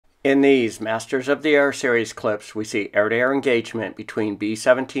In these Masters of the Air series clips, we see air-to-air engagement between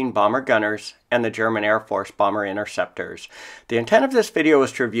B-17 bomber gunners and the German Air Force bomber interceptors. The intent of this video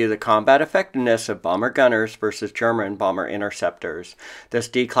is to review the combat effectiveness of bomber gunners versus German bomber interceptors. This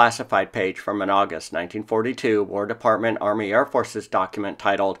declassified page from an August 1942 War Department Army Air Forces document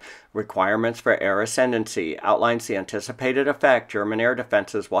titled Requirements for Air Ascendancy outlines the anticipated effect German air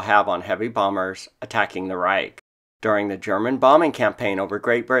defenses will have on heavy bombers attacking the Reich. During the German bombing campaign over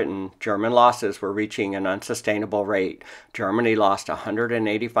Great Britain, German losses were reaching an unsustainable rate. Germany lost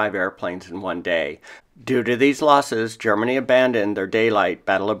 185 airplanes in one day. Due to these losses, Germany abandoned their daylight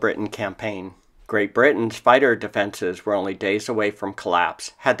Battle of Britain campaign. Great Britain's fighter defenses were only days away from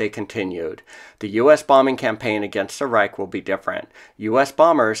collapse had they continued. The U.S. bombing campaign against the Reich will be different. U.S.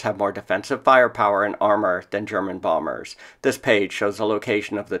 bombers have more defensive firepower and armor than German bombers. This page shows the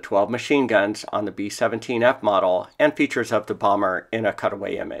location of the 12 machine guns on the B-17F model and features of the bomber in a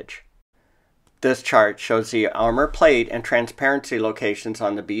cutaway image. This chart shows the armor plate and transparency locations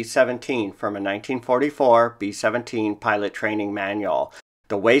on the B-17 from a 1944 B-17 pilot training manual.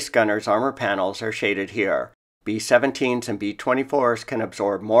 The waist gunner's armor panels are shaded here. B-17s and B-24s can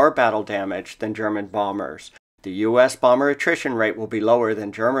absorb more battle damage than German bombers. The U.S. bomber attrition rate will be lower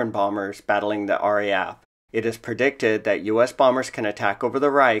than German bombers battling the RAF. It is predicted that U.S. bombers can attack over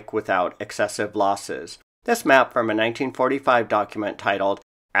the Reich without excessive losses. This map from a 1945 document titled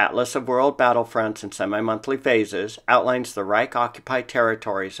Atlas of World Battlefronts in Semi-Monthly Phases outlines the Reich-occupied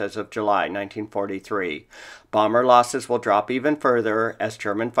territories as of July 1943. Bomber losses will drop even further as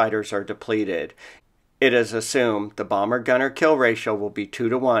German fighters are depleted. It is assumed the bomber-gunner kill ratio will be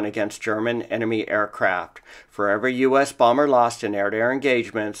 2-to-1 against German enemy aircraft. For every U.S. bomber lost in air-to-air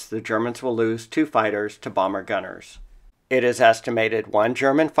engagements, the Germans will lose 2 fighters to bomber gunners. It is estimated 1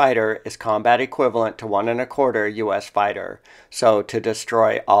 German fighter is combat equivalent to 1¼ U.S. fighter. So, to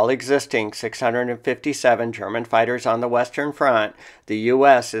destroy all existing 657 German fighters on the Western Front, the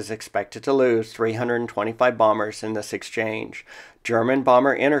U.S. is expected to lose 325 bombers in this exchange. German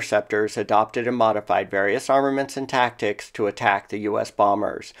bomber interceptors adopted and modified various armaments and tactics to attack the U.S.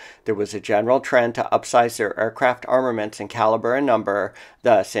 bombers. There was a general trend to upsize their aircraft armaments in caliber and number,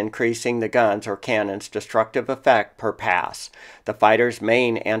 thus increasing the guns or cannons' destructive effect per pass. The fighter's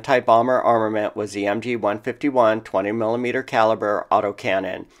main anti-bomber armament was the MG-151 20mm caliber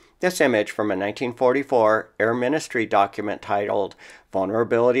autocannon. This image from a 1944 Air Ministry document titled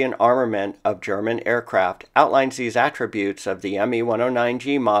Vulnerability and Armament of German Aircraft outlines these attributes of the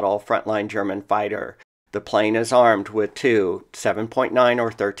Me-109G model frontline German fighter. The plane is armed with 2 7.9 or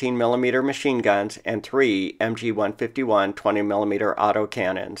 13mm machine guns and 3 MG-151 20mm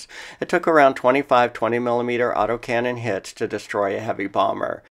autocannons. It took around 25 20mm autocannon hits to destroy a heavy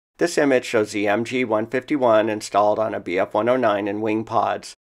bomber. This image shows the MG-151 installed on a Bf-109 and wing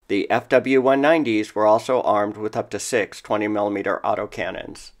pods. The FW-190s were also armed with up to 6 20mm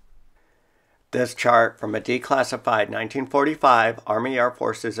autocannons. This chart from a declassified 1945 Army Air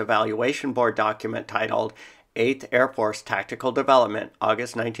Forces Evaluation Board document titled 8th Air Force Tactical Development,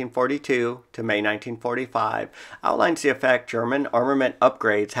 August 1942 to May 1945, outlines the effect German armament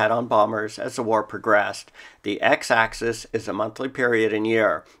upgrades had on bombers as the war progressed. The x-axis is a monthly period in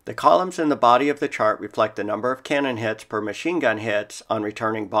year. The columns in the body of the chart reflect the number of cannon hits per machine gun hits on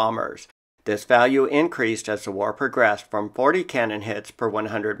returning bombers. This value increased as the war progressed from 40 cannon hits per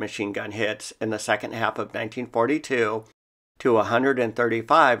 100 machine gun hits in the second half of 1942 to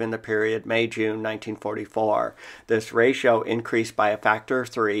 135 in the period May-June 1944. This ratio increased by a factor of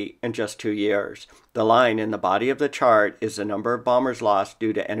 3 in just 2 years. The line in the body of the chart is the number of bombers lost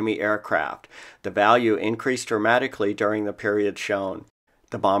due to enemy aircraft. The value increased dramatically during the period shown.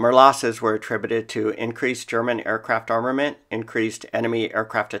 The bomber losses were attributed to increased German aircraft armament, increased enemy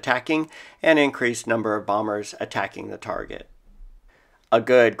aircraft attacking, and increased number of bombers attacking the target. A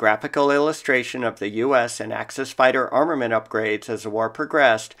good graphical illustration of the U.S. and Axis fighter armament upgrades as the war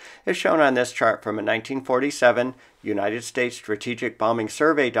progressed is shown on this chart from a 1947 United States Strategic Bombing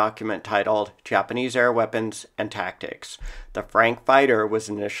Survey document titled Japanese Air Weapons and Tactics. The Frank fighter was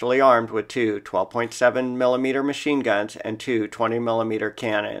initially armed with 2 12.7mm machine guns and 2 20mm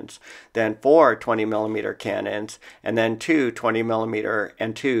cannons, then 4 20mm cannons, and then 2 20mm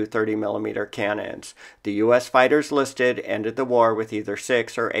and 2 30mm cannons. The U.S. fighters listed ended the war with either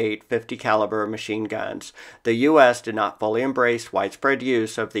 6 or 8 50 caliber machine guns. The U.S. did not fully embrace widespread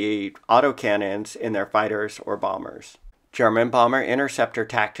use of the autocannons in their fighters or bombers. German bomber interceptor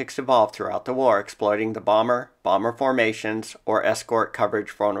tactics evolved throughout the war, exploiting the bomber bomber formations, or escort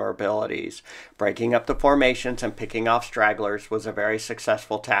coverage vulnerabilities. Breaking up the formations and picking off stragglers was a very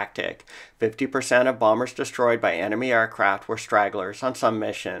successful tactic. 50% of bombers destroyed by enemy aircraft were stragglers on some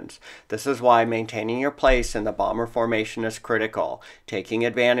missions. This is why maintaining your place in the bomber formation is critical, taking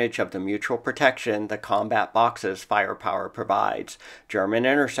advantage of the mutual protection the combat box's firepower provides. German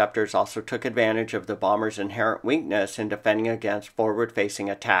interceptors also took advantage of the bomber's inherent weakness in defending against forward-facing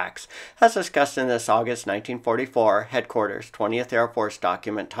attacks, as discussed in this August 1944 Headquarters 20th Air Force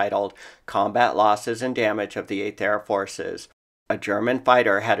document titled Combat Losses and Damage of the 8th Air Forces. A German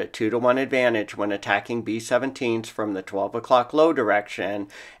fighter had a 2-to-1 advantage when attacking B-17s from the 12 o'clock low direction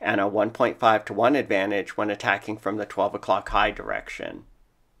and a 1.5-to-1 advantage when attacking from the 12 o'clock high direction.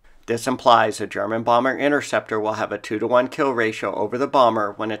 This implies a German bomber interceptor will have a 2-to-1 kill ratio over the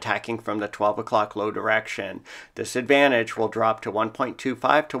bomber when attacking from the 12 o'clock low direction. This advantage will drop to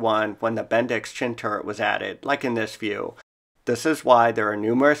 1.25-to-1 when the Bendix chin turret was added, like in this view. This is why there are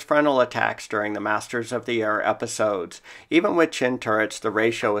numerous frontal attacks during the Masters of the Air episodes. Even with chin turrets, the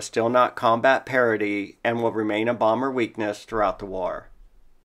ratio is still not combat parity and will remain a bomber weakness throughout the war.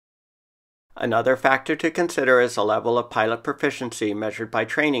 Another factor to consider is the level of pilot proficiency measured by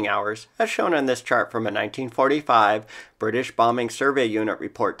training hours, as shown on this chart from a 1945 British Bombing Survey Unit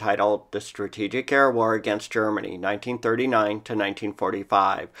report titled The Strategic Air War Against Germany, 1939 to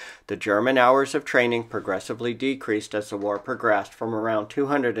 1945. The German hours of training progressively decreased as the war progressed from around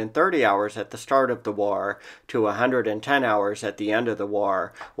 230 hours at the start of the war to 110 hours at the end of the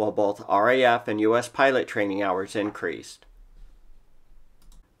war, while both RAF and U.S. pilot training hours increased.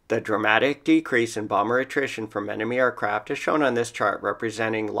 The dramatic decrease in bomber attrition from enemy aircraft is shown on this chart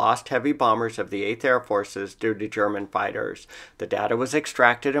representing lost heavy bombers of the 8th Air Forces due to German fighters. The data was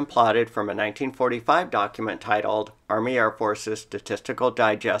extracted and plotted from a 1945 document titled Army Air Forces Statistical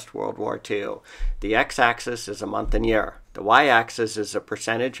Digest World War II. The x-axis is a month and year. The y-axis is a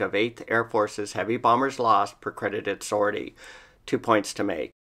percentage of 8th Air Forces heavy bombers lost per credited sortie. 2 points to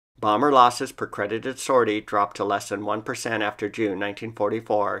make. Bomber losses per credited sortie dropped to less than 1% after June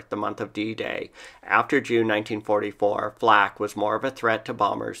 1944, the month of D-Day. After June 1944, flak was more of a threat to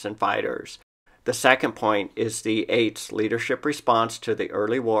bombers than fighters. The second point is the 8th's leadership response to the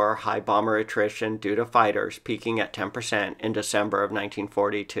early war high bomber attrition due to fighters peaking at 10% in December of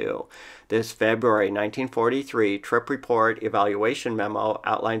 1942. This February 1943 Trip Report Evaluation Memo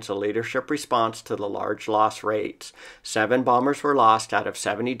outlines the leadership response to the large loss rates. 7 bombers were lost out of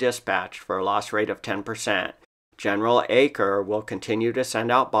 70 dispatched for a loss rate of 10%. General Aker will continue to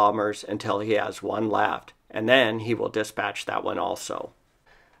send out bombers until he has 1 left, and then he will dispatch that one also.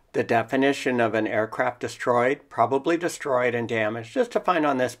 The definition of an aircraft destroyed, probably destroyed and damaged, is defined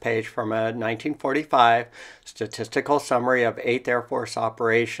on this page from a 1945 Statistical Summary of 8th Air Force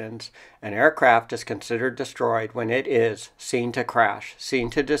Operations. An aircraft is considered destroyed when it is seen to crash, seen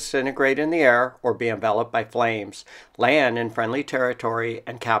to disintegrate in the air, or be enveloped by flames, land in friendly territory,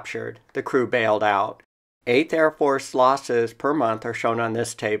 and captured. The crew bailed out. 8th Air Force losses per month are shown on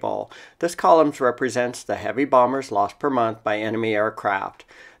this table. This column represents the heavy bombers lost per month by enemy aircraft.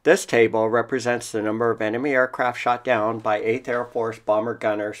 This table represents the number of enemy aircraft shot down by 8th Air Force bomber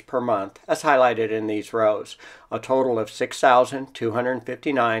gunners per month, as highlighted in these rows. A total of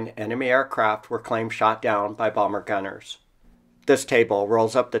 6,259 enemy aircraft were claimed shot down by bomber gunners. This table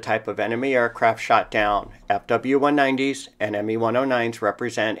rolls up the type of enemy aircraft shot down. FW-190s and ME-109s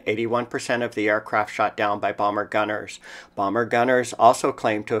represent 81% of the aircraft shot down by bomber gunners. Bomber gunners also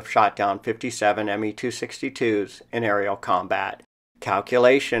claim to have shot down 57 ME-262s in aerial combat.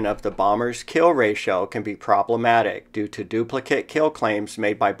 Calculation of the bomber's kill ratio can be problematic due to duplicate kill claims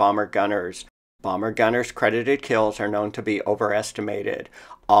made by bomber gunners. Bomber gunners' credited kills are known to be overestimated.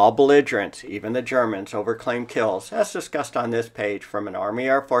 All belligerents, even the Germans, overclaim kills, as discussed on this page from an Army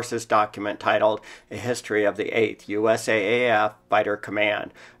Air Forces document titled A History of the 8th USAAF Fighter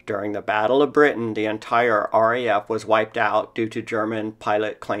Command. During the Battle of Britain, the entire RAF was wiped out due to German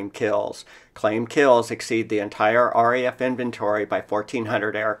pilot claimed kills. Claimed kills exceed the entire RAF inventory by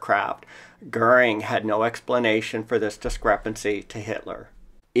 1,400 aircraft. Goering had no explanation for this discrepancy to Hitler.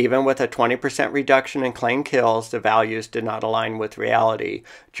 Even with a 20% reduction in claimed kills, the values did not align with reality.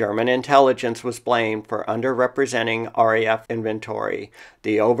 German intelligence was blamed for underrepresenting RAF inventory.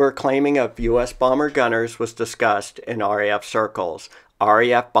 The overclaiming of U.S. bomber gunners was discussed in RAF circles.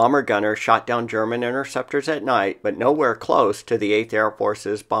 RAF bomber gunners shot down German interceptors at night, but nowhere close to the 8th Air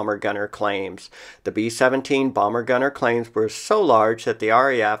Force's bomber gunner claims. The B-17 bomber gunner claims were so large that the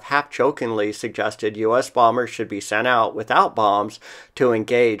RAF half-jokingly suggested U.S. bombers should be sent out without bombs to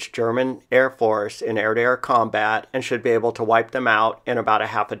engage German Air Force in air-to-air combat and should be able to wipe them out in about a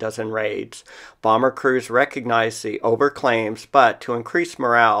half a dozen raids. Bomber crews recognized the overclaims, but to increase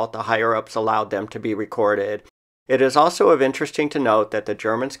morale, the higher-ups allowed them to be recorded. It is also of interesting to note that the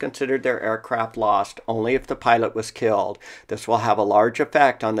Germans considered their aircraft lost only if the pilot was killed. This will have a large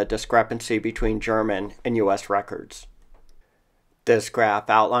effect on the discrepancy between German and U.S. records. This graph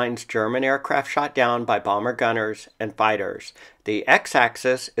outlines German aircraft shot down by bomber gunners and fighters. The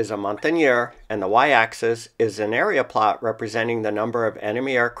x-axis is a month and year, and the y-axis is an area plot representing the number of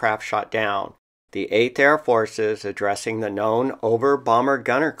enemy aircraft shot down. The 8th Air Forces, addressing the known over-bomber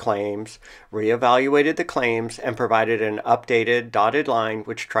gunner claims, reevaluated the claims and provided an updated dotted line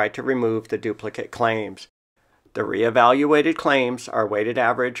which tried to remove the duplicate claims. The reevaluated claims are weighted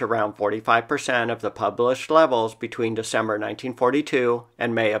average around 45% of the published levels between December 1942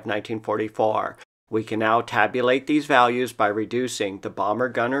 and May of 1944. We can now tabulate these values by reducing the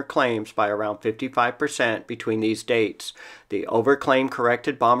bomber-gunner claims by around 55% between these dates. The overclaim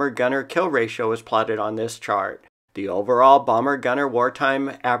corrected bomber-gunner kill ratio is plotted on this chart. The overall bomber-gunner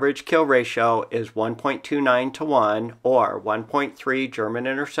wartime average kill ratio is 1.29 to 1, or 1.3 German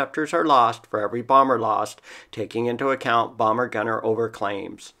interceptors are lost for every bomber lost, taking into account bomber-gunner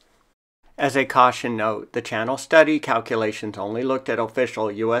overclaims. As a caution note, the channel study calculations only looked at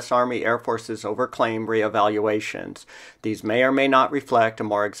official U.S. Army Air Force's overclaim reevaluations. These may or may not reflect a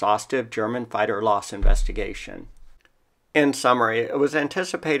more exhaustive German fighter loss investigation. In summary, it was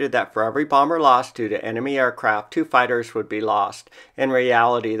anticipated that for every bomber lost due to enemy aircraft, 2 fighters would be lost. In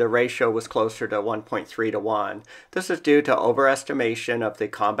reality, the ratio was closer to 1.3 to 1. This is due to overestimation of the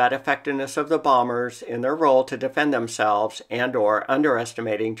combat effectiveness of the bombers in their role to defend themselves and/or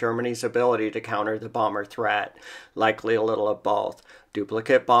underestimating Germany's ability to counter the bomber threat. Likely a little of both.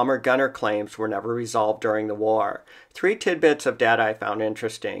 Duplicate bomber-gunner claims were never resolved during the war. 3 tidbits of data I found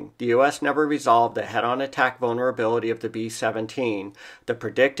interesting. The U.S. never resolved the head-on attack vulnerability of the B-17. The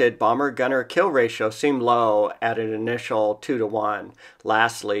predicted bomber-gunner kill ratio seemed low at an initial 2 to 1.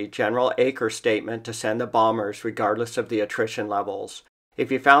 Lastly, General Acre's statement to send the bombers regardless of the attrition levels.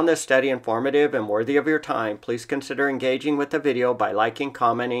 If you found this study informative and worthy of your time, please consider engaging with the video by liking,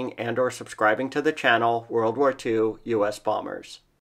 commenting, and/or subscribing to the channel WWII US Bombers.